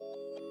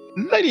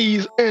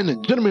Ladies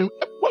and gentlemen,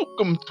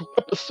 welcome to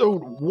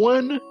episode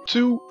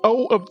 120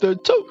 of the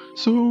Too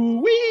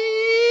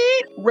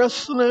Sweet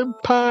Wrestling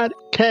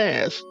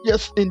Podcast.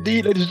 Yes,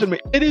 indeed, ladies and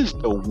gentlemen, it is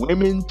the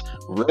women's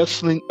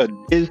wrestling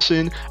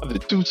edition of the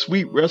Too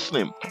Sweet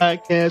Wrestling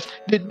Podcast.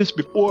 Did this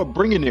before,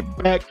 bringing it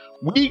back.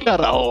 We got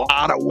a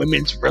lot of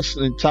women's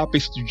wrestling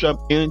topics to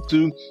jump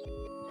into.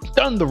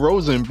 Thunder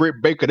Rosa and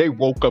Britt Baker, they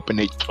woke up and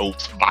they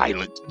chose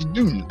violence. Did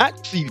you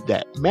not see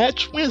that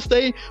match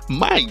Wednesday?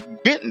 My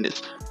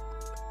goodness.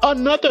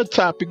 Another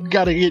topic we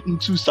gotta get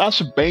into,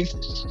 Sasha Banks.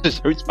 It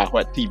just hurts my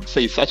heart to even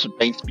say Sasha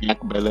Banks,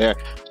 Bianca Belair.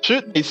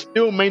 Should they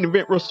still main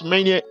event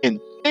WrestleMania? And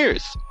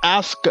there's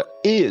Asuka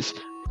is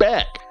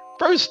back.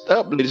 First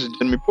up, ladies and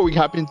gentlemen, before we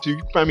hop into, you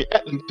can find me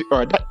at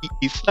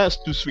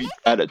linktr.ee/2sweetpod.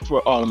 That's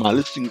where all of my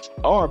listings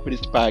are for this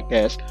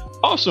podcast.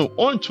 Also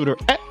on Twitter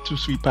at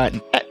 2sweetpod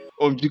and at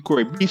OMG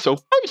Corey B. So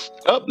first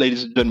up,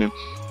 ladies and gentlemen,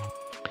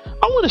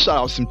 I want to shout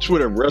out some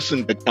Twitter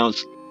wrestling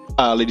accounts,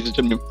 ladies and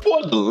gentlemen,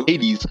 for the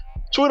ladies.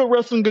 Twitter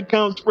wrestling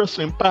accounts,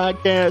 wrestling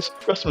podcasts,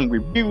 wrestling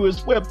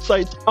reviewers,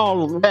 websites,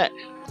 all of that.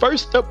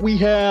 First up, we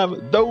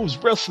have Those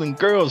Wrestling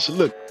Girls.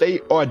 Look, they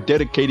are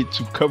dedicated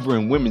to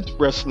covering women's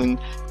wrestling,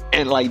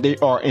 and like they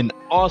are an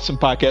awesome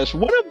podcast.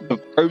 One of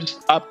the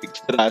first topics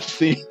that I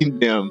seen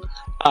them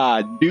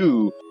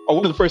do, or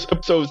one of the first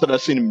episodes that I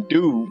seen them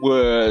do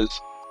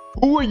was,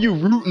 who are you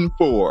rooting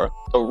for,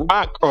 The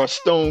Rock or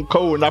Stone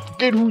Cold? And I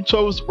forget who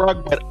chose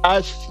Rock, but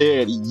I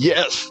said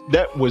yes,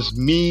 that was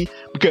me,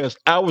 because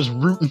I was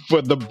rooting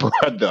for the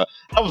brother.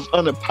 I was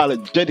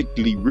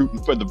unapologetically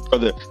rooting for the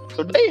brother.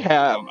 So they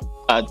have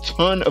a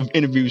ton of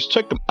interviews.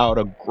 Check them out.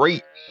 A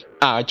great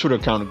Twitter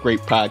account, a great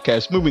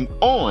podcast. Moving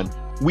on,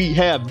 we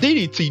have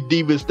DDT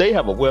Divas. They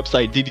have a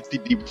website,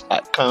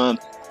 ddtdivas.com.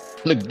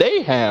 Look,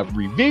 they have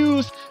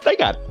reviews. They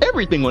got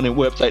everything on their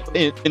website.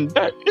 And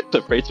that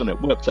interface on their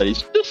website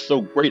is just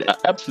so great. I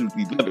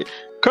absolutely love it.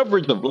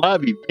 Coverage of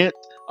live events,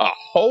 a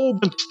whole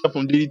bunch of stuff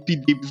on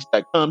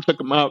ddtdivas.com. Check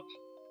them out.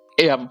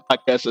 They have a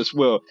podcast as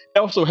well. They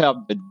also have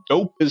the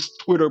dopest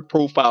Twitter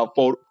profile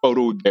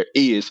photo there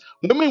is.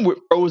 Women with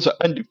Rose are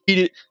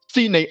undefeated.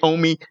 See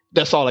Naomi.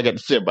 That's all I got to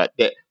say about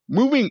that.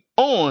 Moving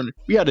on,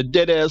 we had a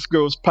Dead Ass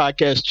Girls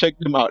podcast. Check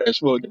them out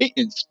as well. They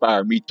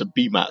inspire me to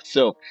be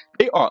myself.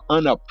 They are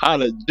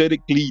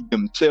unapologetically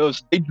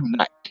themselves. They do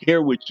not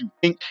care what you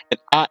think, and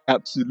I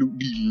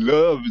absolutely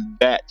love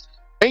that.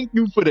 Thank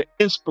you for the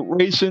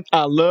inspiration.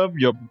 I love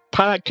your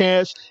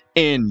podcast,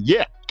 and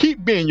yeah,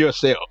 keep being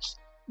yourselves.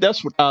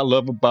 That's what I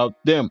love about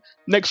them.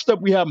 Next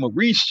up, we have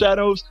Marie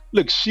Shadows.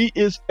 Look, she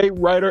is a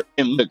writer,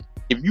 and look,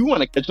 if you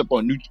want to catch up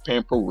on New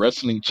Japan Pro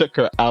Wrestling, check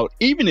her out.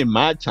 Even in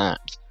my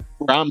times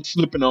where I'm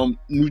slipping on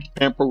New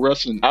Japan Pro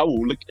Wrestling, I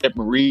will look at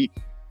Marie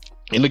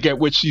and look at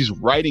what she's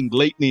writing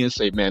lately and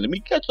say, man, let me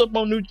catch up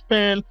on New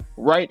Japan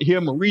right here.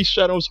 Marie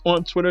Shadows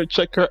on Twitter.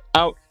 Check her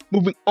out.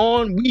 Moving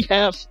on, we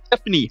have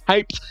Stephanie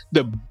Hypes,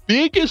 the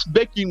biggest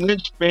Becky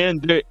Lynch fan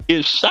there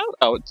is. Shout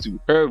out to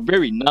her,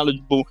 very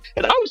knowledgeable.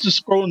 And I was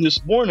just scrolling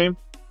this morning,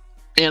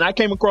 and I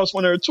came across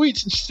one of her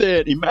tweets and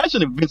said,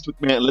 imagine if Vince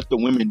McMahon let the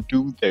women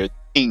do their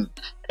thing.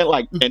 And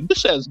like, man,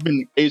 this has been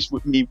the case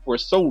with me for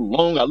so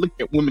long. I look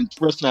at women's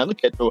wrestling, I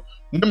look at the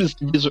women's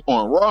division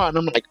on Raw, and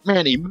I'm like,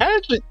 man,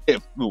 imagine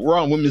if the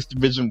Raw women's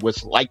division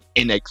was like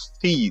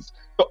NXT's.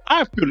 So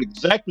I feel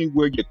exactly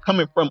where you're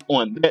coming from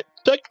on that.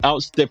 Check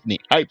out Stephanie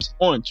Hypes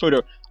on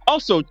Twitter.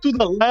 Also, to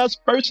the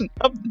last person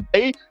of the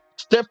day,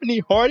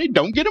 Stephanie Hardy.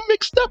 Don't get them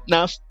mixed up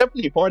now.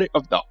 Stephanie Hardy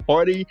of the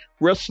Hardy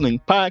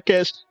Wrestling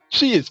Podcast.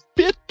 She is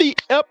 50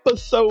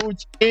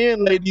 episodes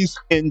in, ladies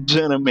and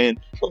gentlemen.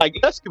 Like,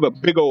 let's give a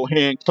big old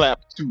hand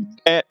clap to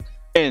that.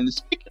 And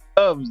speaking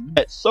of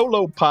that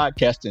solo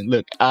podcasting,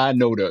 look, I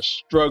know the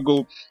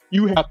struggle.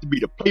 You have to be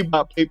the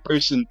play-by-play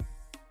person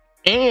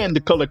and the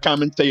color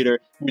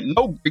commentator with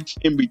no breaks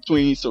in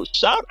between. So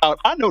shout out.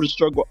 I know the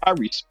struggle. I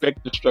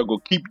respect the struggle.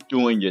 Keep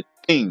doing your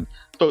thing.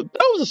 So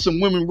those are some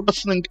women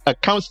wrestling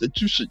accounts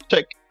that you should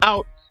check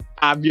out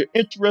if you're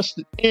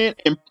interested in,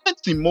 and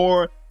plenty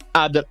more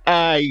that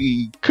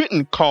I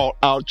couldn't call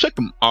out. Check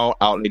them all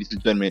out, ladies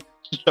and gentlemen.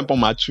 Just jump on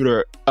my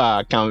Twitter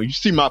account. You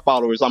see my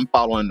followers. I'm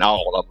following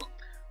all of them.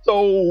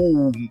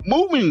 So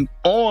moving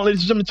on,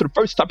 ladies and gentlemen, to the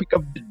first topic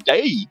of the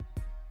day.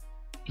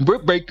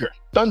 Britt Baker,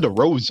 Thunder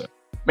Rosa.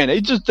 Man,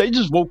 they just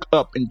woke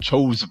up and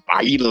chose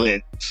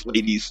violence,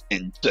 ladies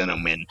and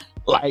gentlemen.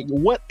 Like,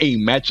 what a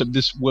matchup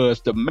this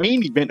was. The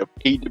main event of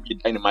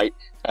AEW Dynamite,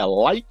 a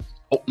light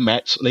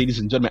match, ladies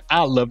and gentlemen.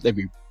 I loved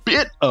every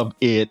bit of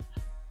it.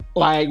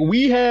 Like,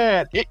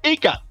 it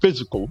got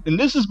physical. And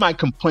this is my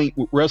complaint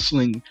with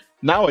wrestling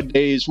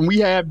nowadays. When we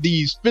have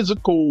these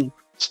physical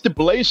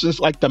stipulations,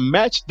 like the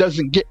match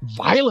doesn't get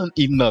violent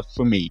enough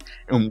for me.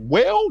 And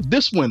well,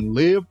 this one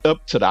lived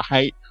up to the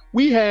hype.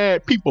 We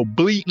had people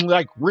bleeding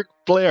like Ric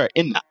Flair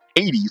in the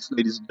 80s,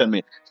 ladies and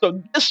gentlemen. So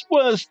this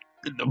was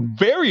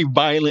very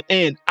violent,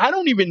 and I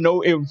don't even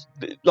know if,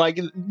 like,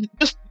 it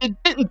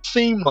didn't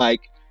seem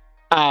like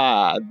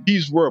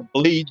these were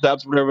blade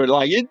jobs, whatever.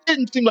 Like, it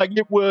didn't seem like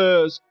it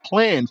was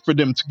planned for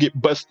them to get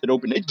busted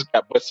open. They just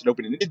got busted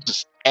open, and it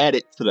just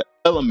added to the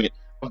element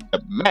of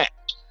the match.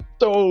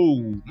 So,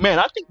 man,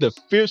 I think the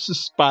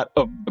fiercest spot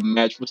of the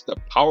match was the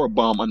power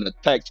bomb on the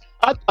Tex.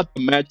 I thought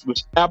the match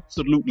was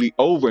absolutely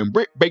over, and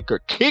Britt Baker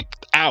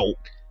kicked out.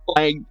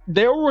 Like,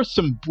 there were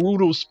some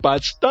brutal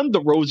spots. Thunder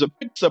Rosa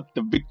picks up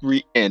the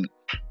victory, and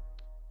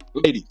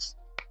ladies,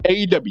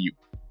 AEW.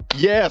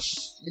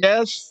 Yes,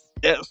 yes,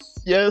 yes,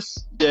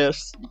 yes,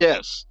 yes,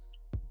 yes.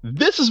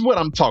 This is what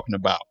I'm talking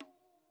about.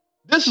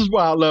 This is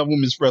why I love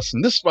women's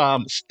wrestling. This is why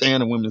I'm a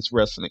stan of women's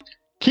wrestling.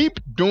 Keep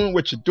doing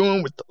what you're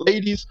doing with the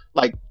ladies.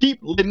 Like, keep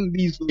letting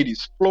these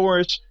ladies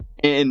flourish.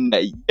 And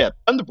yeah,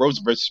 Thunder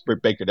Rosa versus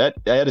Britt Baker,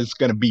 that is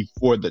going to be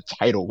for the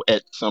title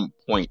at some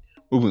point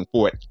moving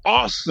forward.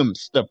 Awesome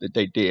stuff that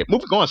they did.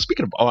 Moving on,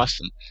 speaking of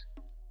awesome,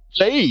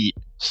 Jade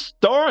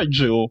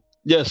Stargill.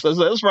 Yes,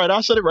 that's right.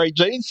 I said it right.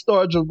 Jade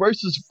Stargill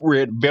versus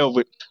Red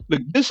Velvet.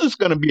 Look, this is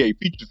going to be a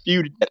feature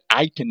feud that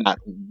I cannot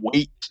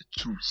wait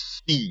to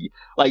see.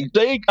 Like,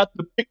 Jade got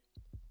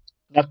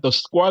the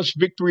squash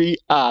victory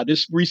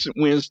this recent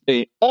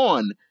Wednesday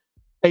on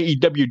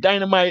AEW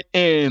Dynamite,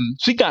 and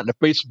she got in the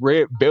face of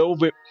Red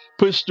Velvet,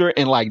 pushed her,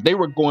 and like they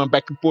were going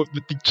back and forth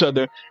with each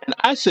other. And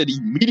I said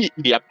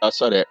immediately after I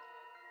saw that,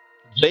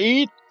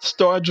 Jade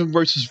Stargill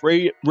versus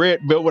Red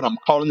Velvet, I'm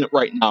calling it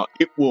right now.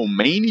 It will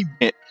main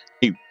event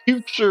a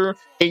future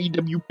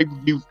AEW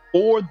pay-per-view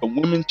for the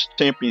Women's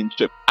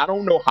Championship. I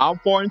don't know how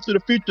far into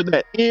the future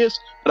that is,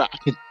 but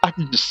I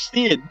can just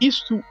see it.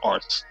 These two are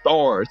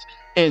stars.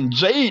 And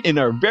Jade, in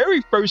her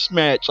very first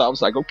match, I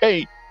was like,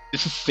 okay,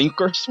 this is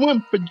sink or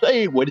swim for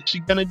Jade. What is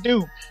she gonna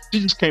do? She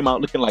just came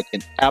out looking like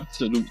an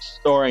absolute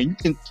star, and you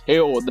can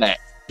tell that.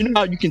 You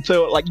know how you can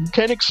tell, like, you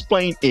can't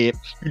explain it.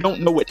 You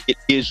don't know what it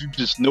is. You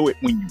just know it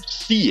when you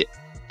see it.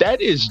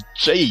 That is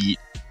Jade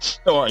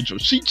Stargill.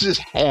 She just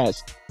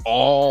has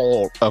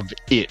all of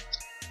it.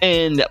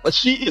 And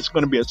she is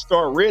going to be a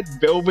star. Red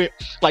Velvet,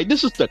 like,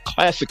 this is the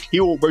classic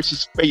heel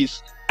versus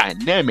face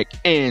dynamic.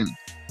 And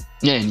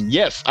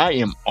yes, I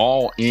am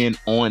all in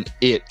on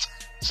it.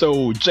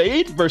 So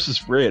Jade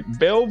versus Red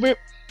Velvet,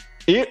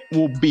 it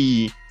will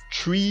be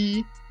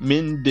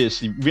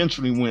tremendous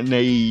eventually when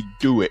they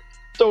do it.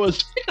 So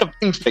speaking of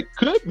things that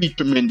could be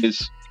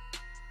tremendous,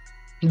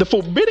 the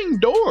Forbidden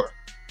Door,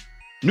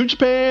 New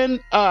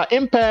Japan,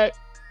 Impact,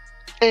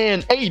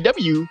 and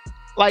AEW,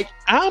 like,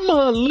 I'm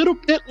a little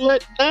bit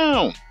let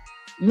down.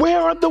 Where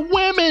are the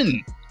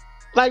women?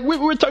 Like, we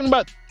were talking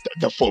about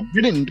the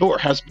Forbidden Door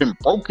has been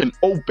broken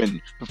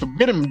open. The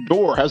Forbidden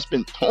Door has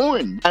been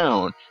torn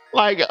down.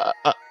 Like,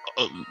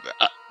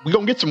 we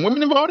gonna get some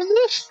women involved in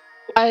this?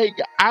 Like,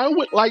 I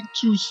would like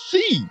to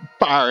see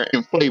Fire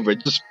and Flavor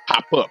just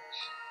pop up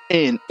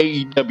in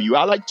AEW.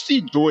 I like to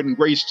see Jordan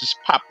Grace just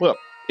pop up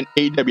in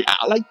AEW.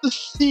 I like to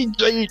see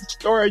Jade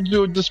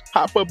Stargill just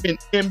pop up in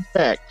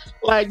Impact.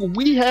 Like,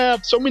 we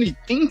have so many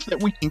things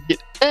that we can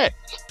get at.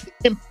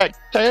 Impact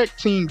Tag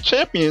Team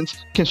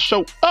Champions can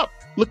show up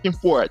looking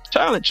for a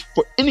challenge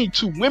for any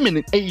two women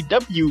in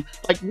AEW.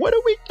 Like, what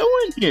are we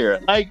doing here?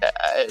 Like,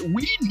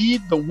 we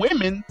need the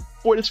women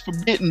for this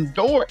Forbidden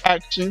Door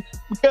action,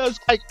 because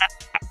like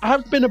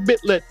I've been a bit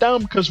let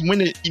down, because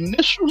when it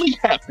initially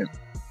happened,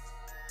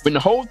 when the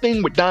whole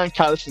thing with Don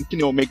Callis and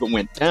Kenny Omega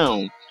went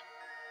down,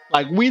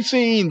 like, we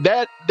seen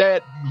that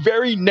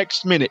very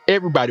next minute,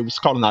 everybody was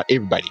calling out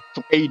everybody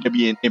from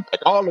AEW and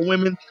Impact, all the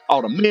women,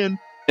 all the men,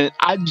 and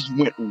I just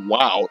went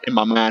wild in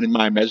my mind, in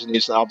my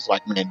imagination. I was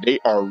like, man, they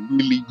are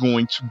really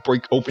going to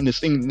break open this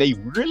thing. They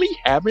really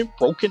haven't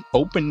broken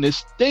open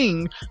this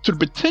thing to the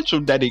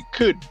potential that it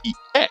could be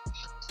at.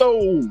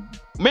 So,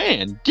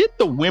 man, get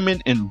the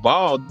women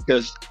involved,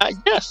 because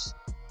yes,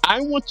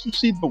 I want to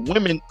see the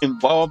women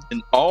involved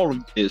in all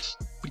of this,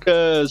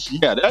 because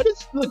yeah, that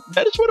is where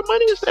the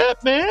money is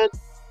at, man.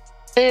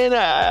 And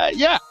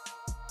yeah,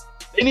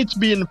 they need to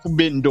be in the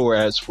Forbidden Door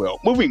as well.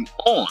 Moving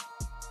on,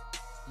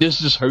 this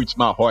just hurts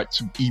my heart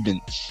to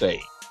even say.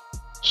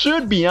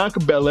 Should Bianca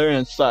Belair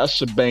and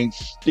Sasha Banks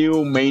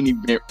still main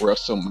event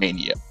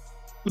WrestleMania?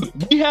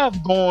 We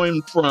have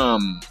gone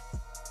from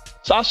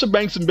Sasha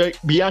Banks and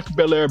Bianca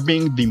Belair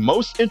being the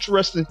most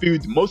interesting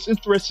feud, the most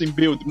interesting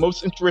build, the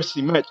most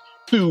interesting match,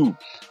 to,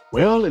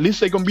 well, at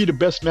least they're going to be the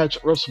best match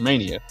at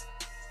WrestleMania.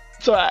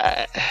 So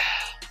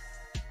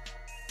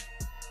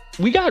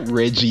we got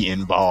Reggie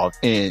involved,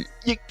 and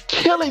you're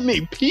killing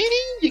me, Petey.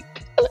 You're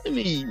killing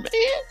me, man.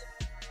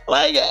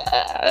 Like,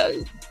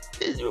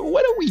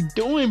 what are we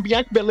doing?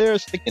 Bianca Belair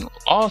is taking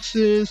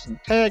losses and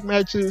tag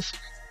matches.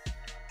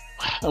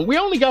 And we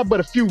only got but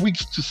a few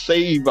weeks to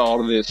save all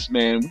of this,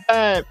 man. We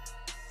got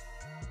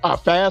our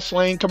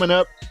Fastlane coming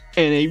up,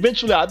 and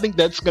eventually I think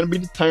that's going to be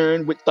the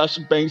turn with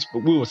Sasha Banks,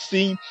 but we will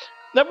see.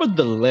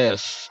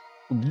 Nevertheless,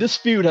 this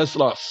feud has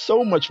lost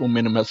so much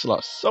momentum, has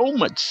lost so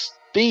much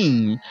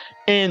steam,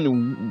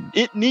 and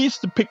it needs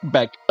to pick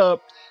back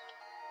up.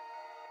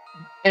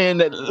 And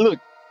look,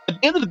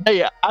 at the end of the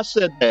day, I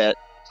said that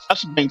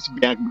Sasha Banks and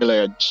Bianca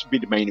Belair should be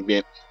the main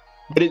event,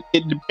 but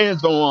it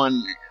depends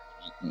on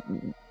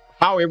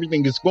how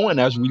everything is going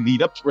as we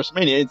lead up to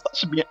WrestleMania. And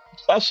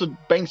Sasha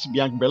Banks and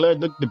Bianca Belair,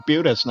 the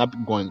build has not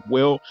been going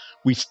well.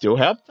 We still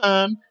have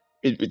time.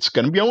 It's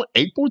going to be on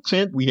April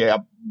 10th. We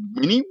have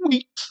many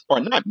weeks, or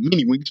not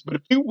many weeks, but a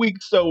few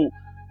weeks. So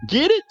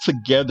get it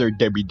together,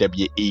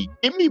 WWE.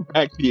 Give me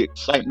back the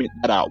excitement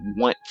that I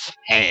once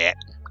had.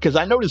 Because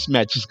I know this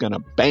match is going to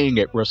bang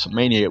at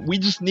WrestleMania. We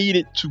just need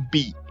it to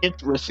be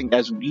interesting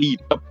as we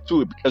lead up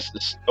to it, because the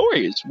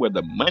story is where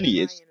the money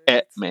is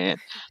at, man.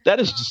 That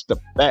is just the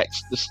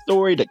facts. The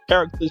story, the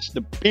characters, the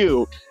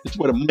build is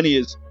where the money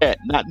is at,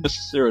 not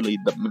necessarily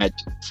the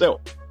match itself.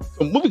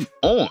 So moving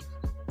on.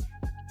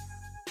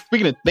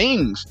 Speaking of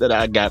things that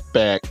I got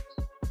back,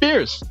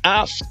 Fierce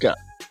Asuka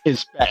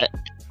is back.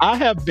 I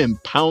have been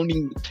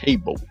pounding the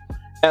table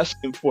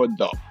asking for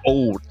the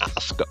old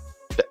Asuka,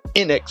 the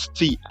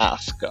NXT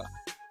Asuka.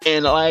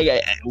 And like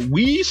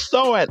we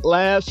saw it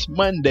last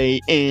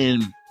Monday,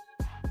 and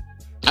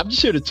I'm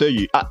just here to tell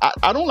you,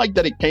 I don't like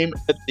that it came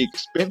at the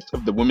expense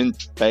of the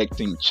women's tag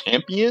team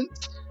champions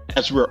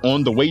as we're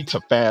on the way to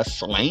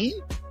Fastlane.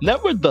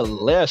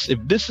 Nevertheless, if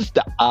this is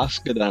the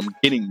Asuka that I'm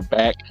getting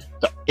back,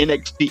 the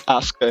NXT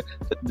Asuka,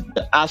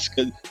 the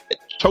Asuka that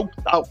choked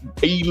out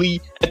Bayley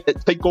at the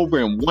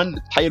takeover and won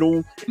the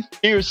title in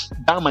fierce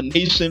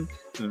domination,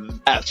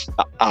 that's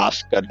the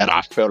Asuka that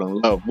I fell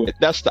in love with.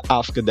 That's the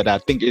Asuka that I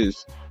think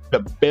is the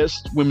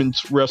best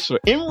women's wrestler,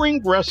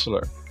 in-ring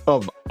wrestler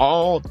of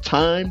all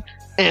time.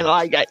 And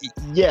like,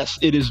 yes,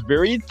 it is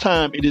very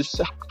time. It is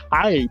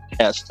high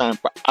past time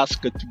for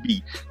Asuka to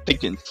be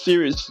taken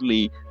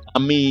seriously. I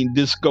mean,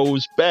 this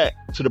goes back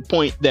to the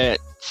point that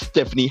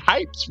Stephanie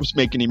Hypes was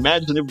making.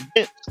 Imagine if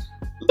Vince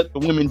let the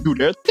women do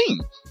their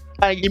thing.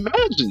 Like,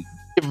 imagine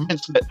if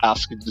Vince let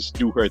Asuka just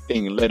do her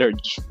thing and let her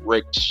just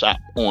wreak shop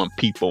on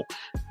people.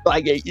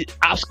 Like,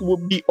 Asuka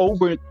would be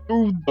over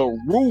through the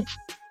roof.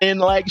 And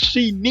like,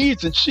 she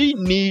needs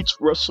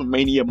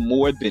WrestleMania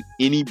more than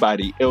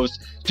anybody else.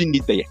 She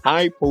needs a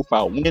high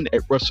profile win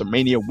at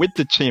WrestleMania with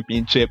the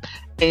championship.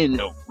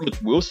 And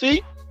we'll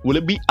see. Will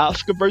it be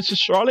Asuka versus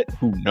Charlotte?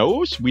 Who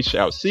knows? We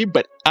shall see.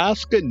 But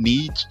Asuka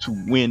needs to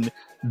win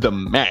the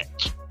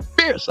match.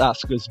 Fierce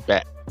Asuka's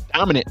back.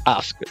 Dominant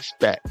Asuka's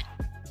back.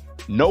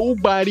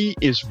 Nobody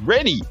is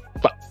ready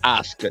for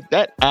Asuka.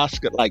 That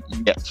Asuka, like,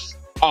 yes,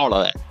 all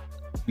of that.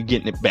 We're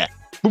getting it back.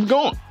 Moving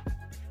on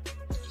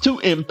to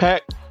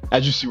Impact.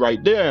 As you see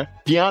right there,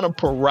 Deonna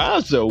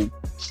Purrazzo,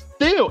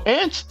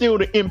 still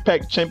the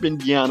Impact champion,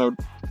 Deonna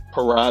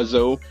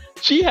Purrazzo.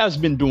 She has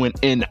been doing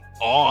an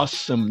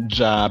awesome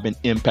job in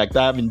Impact.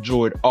 I've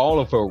enjoyed all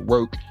of her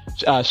work.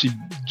 She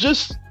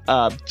just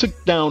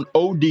took down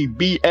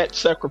ODB at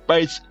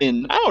Sacrifice.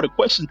 And now the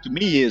question to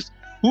me is,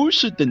 who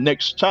should the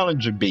next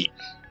challenger be?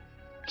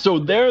 So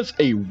there's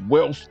a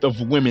wealth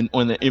of women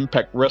on the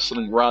Impact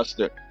Wrestling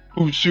roster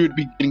who should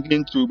be getting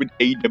into with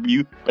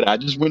AEW, but I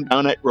just went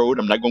down that road.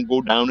 I'm not going to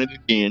go down it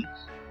again.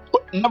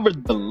 But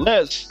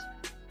nevertheless,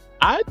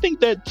 I think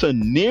that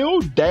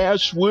Tenille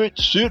Dashwood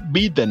should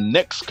be the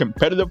next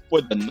competitor for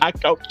the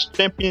Knockouts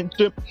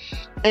Championship.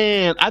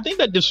 And I think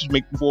that this is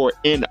making for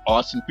an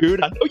awesome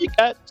period. I know you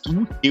got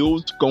two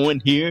heels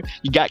going here.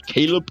 You got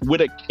Caleb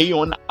with a K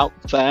on the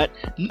outside.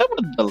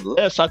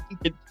 Nevertheless, I think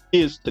it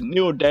is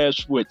Tenille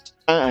Dashwood's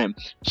time.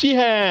 She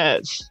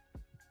has,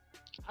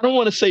 I don't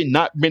want to say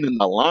not been in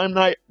the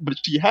limelight, but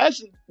she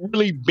hasn't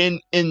really been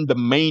in the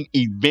main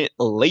event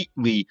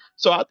lately.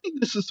 So I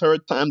think this is her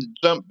time to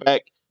jump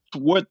back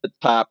toward the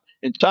top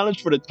and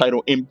challenge for the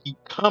title and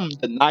become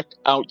the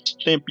Knockouts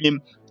champion.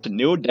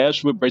 Tenille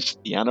Dashwood versus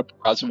Deonna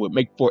Purrazzo would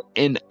make for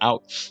an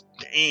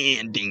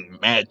outstanding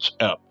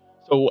matchup.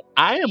 So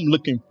I am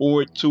looking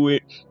forward to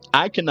it.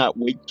 I cannot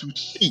wait to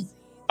see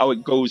how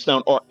it goes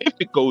down, or if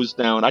it goes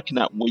down, I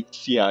cannot wait to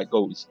see how it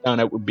goes down.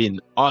 That would be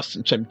an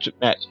awesome championship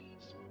match.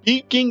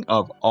 Speaking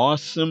of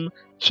awesome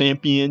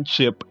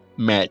championship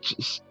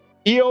matches,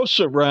 Io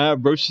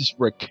Shirai versus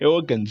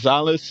Raquel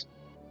Gonzalez.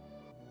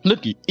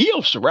 Look,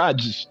 Io Shirai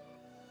just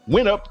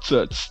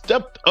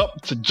stepped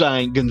up to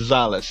Giant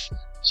Gonzalez.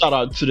 Shout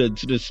out to the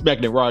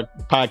SmackDown Raw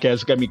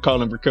podcast, got me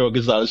calling Raquel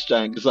Gonzalez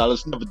Giant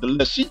Gonzalez.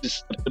 Nevertheless, she just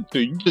stepped up to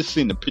her. You just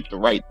seen the picture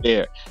right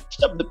there.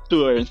 Stepped up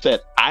to her and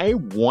said, "I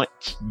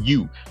want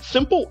you."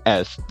 Simple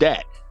as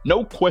that.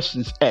 No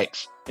questions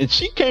asked. And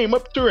she came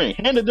up to her and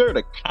handed her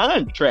the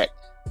contract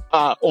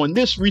on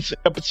this recent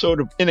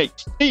episode of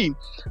NXT.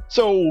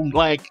 So,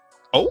 like,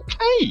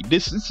 okay,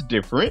 this is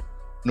different.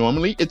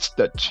 Normally, it's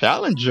the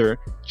challenger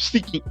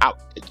seeking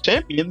out the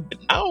champion, but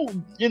now,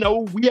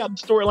 we have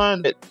the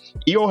storyline that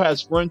Io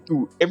has run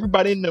through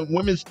everybody in the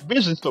women's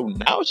division, so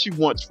now she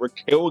wants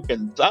Raquel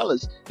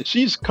Gonzalez, and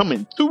she's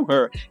coming to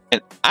her,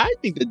 and I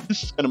think that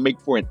this is going to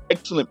make for an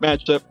excellent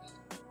matchup.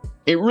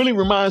 It really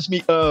reminds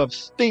me of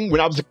Sting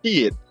when I was a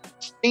kid.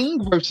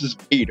 Sting versus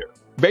Vader.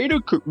 Vader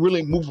could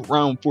really move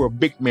around for a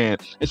big man,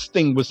 and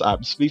Sting was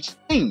obviously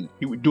Sting.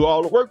 He would do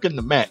all the work in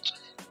the match.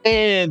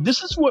 And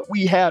this is what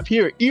we have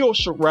here. Io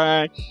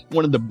Shirai,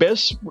 one of the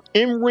best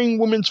in-ring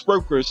women's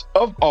workers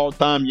of all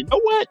time. You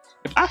know what?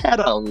 If I had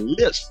a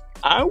list,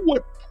 I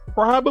would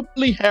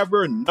probably have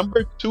her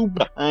number 2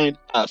 behind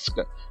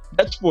Asuka.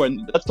 That's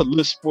a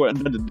list for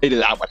another day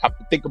that I would have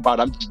to think about.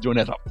 I'm just doing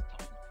that off the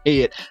top of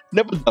head.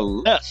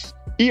 Nevertheless,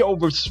 Io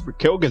versus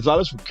Raquel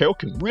Gonzalez. Raquel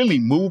can really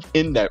move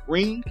in that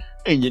ring.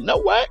 And you know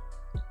what?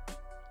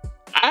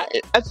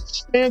 As it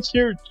stands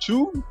here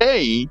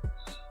today,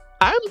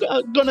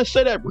 I'm going to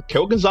say that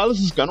Raquel Gonzalez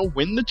is going to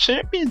win the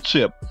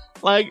championship.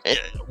 Like,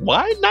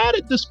 why not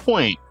at this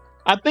point?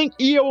 I think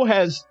Io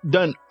has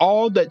done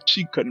all that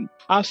she could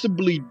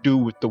possibly do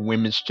with the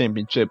women's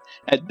championship.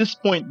 At this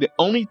point, the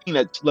only thing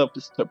that's left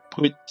is to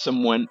put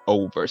someone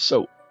over.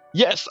 So,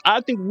 yes, I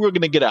think we're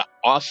going to get an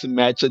awesome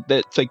match at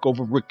that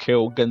TakeOver.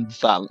 Raquel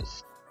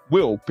Gonzalez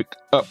will pick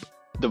up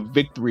the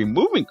victory.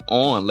 Moving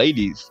on,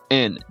 ladies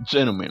and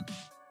gentlemen,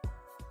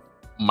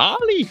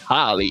 Molly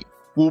Holly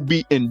will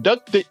be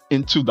inducted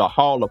into the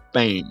Hall of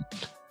Fame.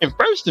 And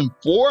first and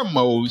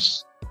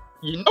foremost,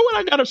 you know what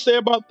I got to say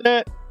about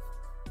that?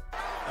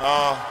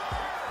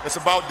 It's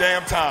about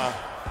damn time.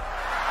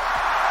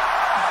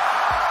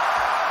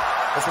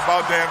 It's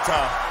about damn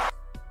time.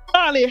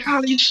 Molly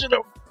Holly should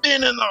have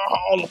been in the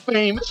Hall of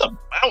Fame. It's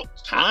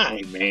about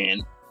time,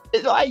 man.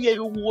 It's like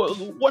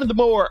one of the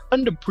more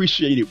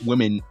underappreciated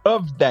women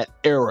of that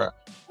era.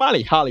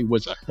 Molly Holly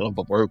was a hell of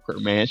a worker,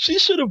 man. She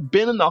should have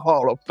been in the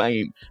Hall of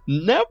Fame.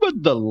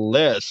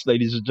 Nevertheless,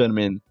 ladies and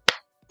gentlemen,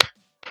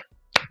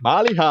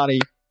 Molly Holly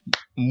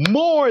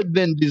more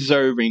than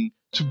deserving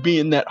to be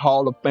in that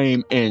Hall of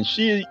Fame. And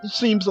she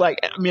seems like,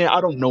 I mean,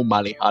 I don't know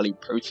Molly Holly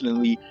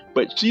personally,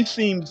 but she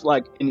seems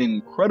like an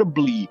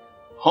incredibly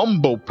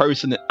humble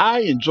person. And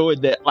I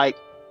enjoyed that. Like,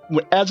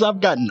 as I've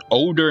gotten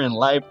older in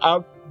life,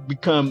 I've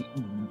become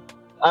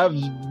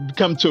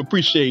to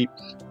appreciate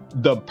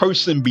the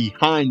person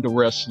behind the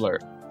wrestler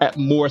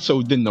more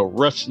so than the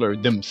wrestler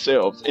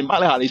themselves. And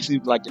Molly Holly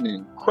seems like an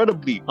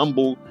incredibly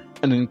humble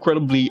and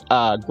incredibly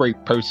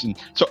great person.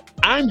 So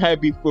I'm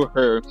happy for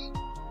her.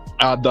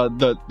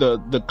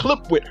 The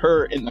clip with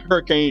her and the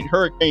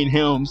Hurricane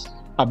Helms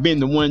being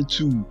the one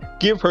to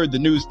give her the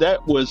news,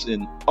 that was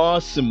an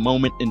awesome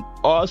moment, an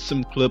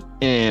awesome clip.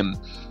 And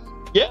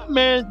yeah,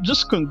 man,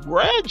 just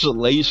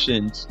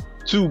congratulations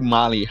to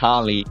Molly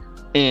Holly.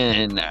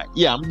 And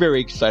yeah, I'm very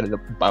excited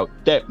about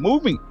that.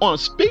 Moving on,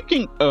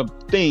 speaking of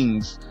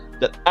things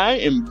that I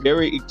am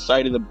very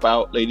excited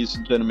about, ladies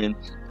and gentlemen,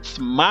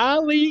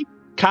 Smiley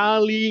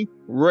Kylie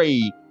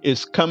Rae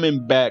is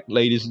coming back,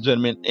 ladies and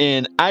gentlemen,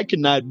 and I could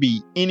not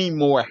be any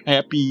more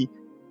happy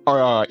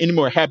for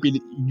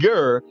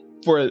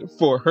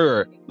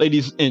her,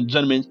 ladies and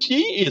gentlemen.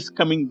 She is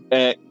coming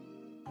back.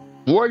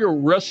 Warrior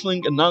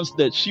Wrestling announced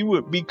that she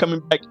would be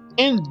coming back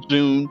in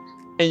June.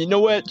 And you know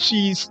what?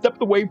 She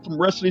stepped away from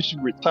wrestling. She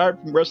retired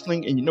from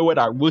wrestling. And you know what?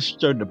 I wish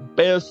her the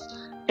best.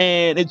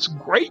 And it's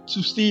great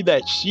to see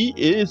that she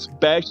is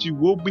back. She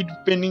will be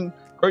defending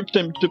her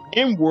championship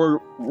in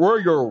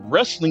Warrior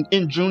Wrestling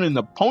in June. An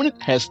opponent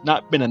has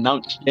not been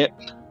announced yet.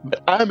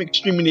 But I'm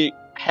extremely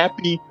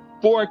happy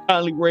for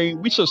Kylie Rae.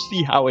 We shall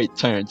see how it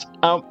turns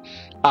out.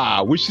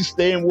 Will she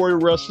stay in Warrior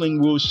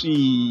Wrestling? Will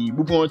she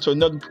move on to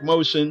another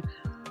promotion?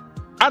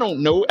 I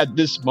don't know at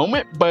this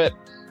moment. But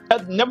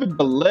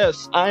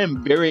nevertheless, I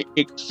am very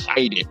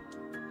excited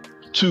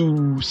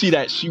to see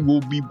that she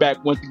will be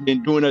back once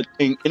again doing her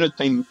thing,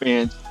 entertaining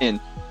fans, and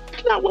I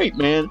cannot wait,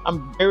 man.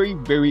 I'm very,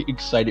 very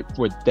excited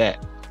for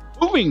that.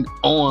 Moving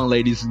on,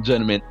 ladies and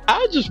gentlemen,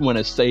 I just want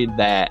to say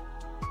that,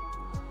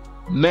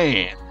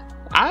 man,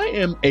 I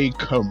am a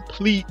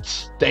complete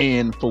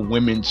stan for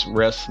women's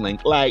wrestling.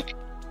 Like,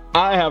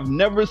 I have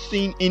never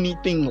seen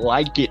anything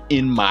like it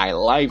in my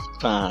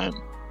lifetime.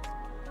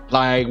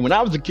 Like, when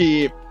I was a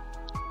kid,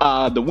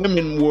 the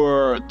women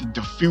were,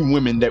 the few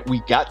women that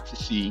we got to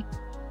see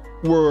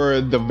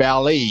were the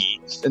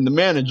valets and the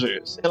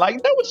managers. And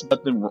like, there was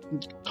nothing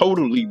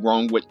totally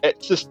wrong with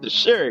that. Sister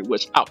Sherry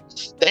was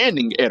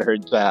outstanding at her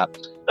job.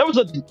 There was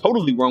nothing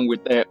totally wrong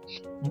with that.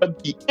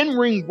 But the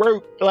in-ring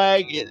work,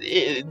 like,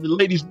 the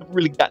ladies never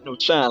really got no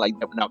shine like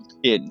that when I was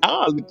a kid.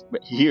 Now I look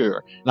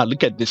here and I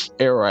look at this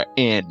era,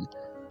 and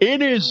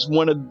it is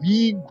one of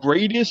the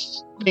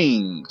greatest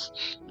things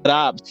that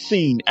I've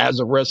seen as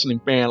a wrestling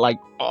fan. Like,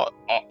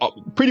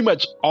 pretty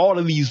much all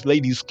of these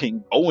ladies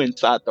can go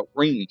inside the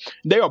ring.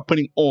 They are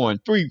putting on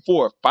 3,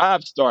 4,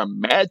 5-star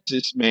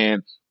matches,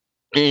 man.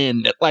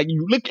 And like,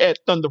 you look at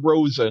Thunder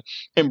Rosa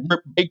and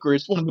Britt Baker,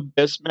 it's one of the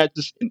best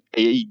matches in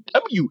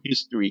AEW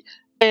history.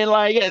 And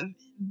like,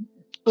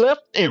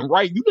 left and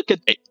right, you look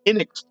at the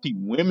NXT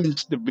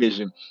women's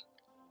division.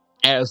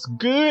 As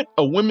good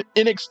a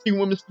NXT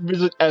women's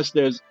division as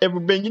there's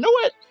ever been. You know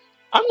what?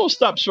 I'm going to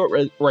stop short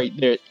right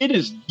there. It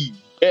is the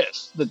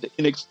best that the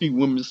NXT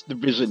women's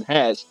division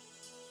has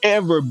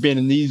ever been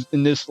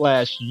in this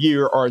last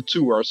year or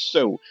two or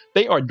so.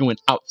 They are doing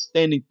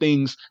outstanding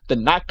things. The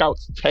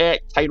Knockouts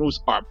tag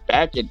titles are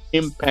back in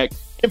Impact.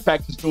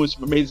 Impact is doing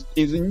some amazing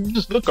things. And you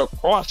just look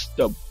across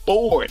the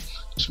board.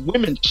 Just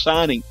women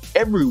shining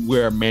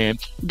everywhere, man.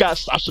 You got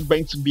Sasha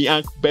Banks and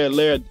Bianca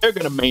Belair. They're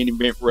going to main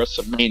event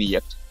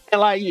WrestleMania. And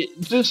like,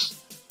 just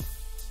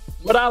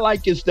what I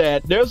like is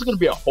that there's going to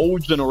be a whole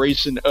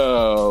generation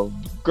of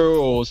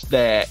girls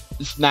that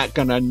is not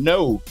going to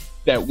know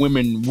that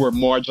women were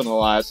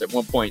marginalized at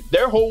one point.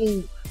 Their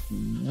whole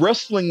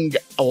wrestling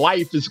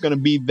life is going to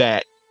be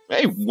that,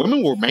 hey,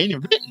 women were main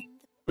eventing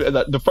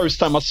the first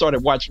time I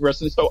started watching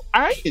wrestling. So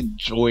I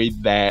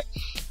enjoyed that.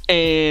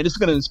 And it's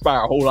going to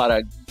inspire a whole lot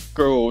of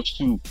girls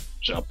to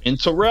jump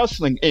into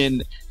wrestling.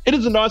 And it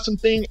is an awesome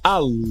thing. I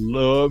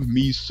love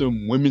me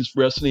some women's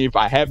wrestling. If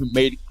I haven't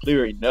made it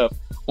clear enough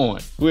on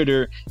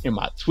Twitter, in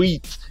my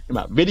tweets, in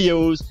my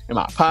videos, in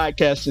my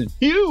podcasts, I'm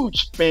a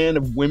huge fan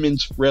of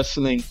women's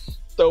wrestling.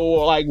 So,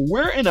 like,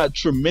 we're in a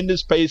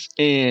tremendous pace.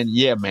 And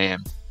yeah,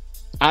 man,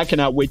 I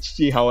cannot wait to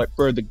see how it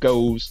further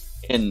goes.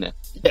 And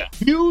yeah,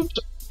 huge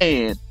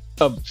fan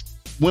of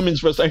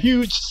women's wrestling, a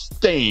huge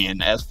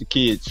stan, as the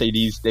kids say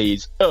these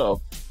days,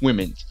 of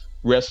women's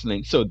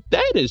wrestling. So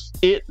that is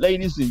it,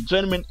 ladies and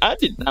gentlemen. I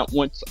did not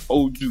want to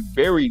hold you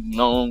very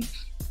long.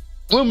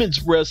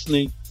 Women's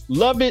wrestling,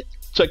 love it.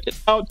 Check it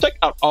out. Check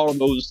out all of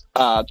those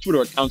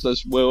Twitter accounts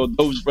as well.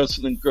 Those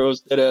Wrestling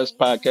Girls, Deadass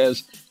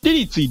Podcast,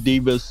 DDT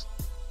Divas,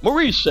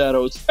 Marie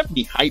Shadows,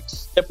 Stephanie Hype,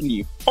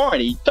 Stephanie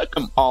Hardy. Check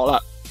them all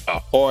out.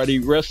 Hardy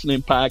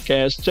Wrestling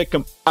Podcast. Check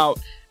them out.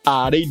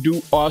 They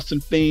do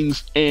awesome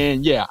things,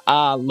 and yeah,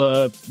 I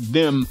love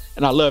them,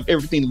 and I love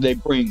everything that they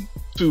bring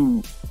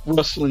to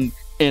wrestling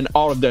and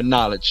all of their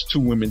knowledge to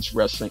women's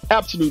wrestling.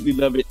 Absolutely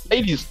love it.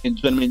 Ladies and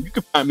gentlemen, you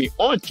can find me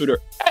on Twitter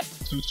at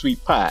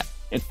 2SweetPod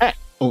and at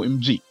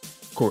OMG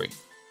Corey.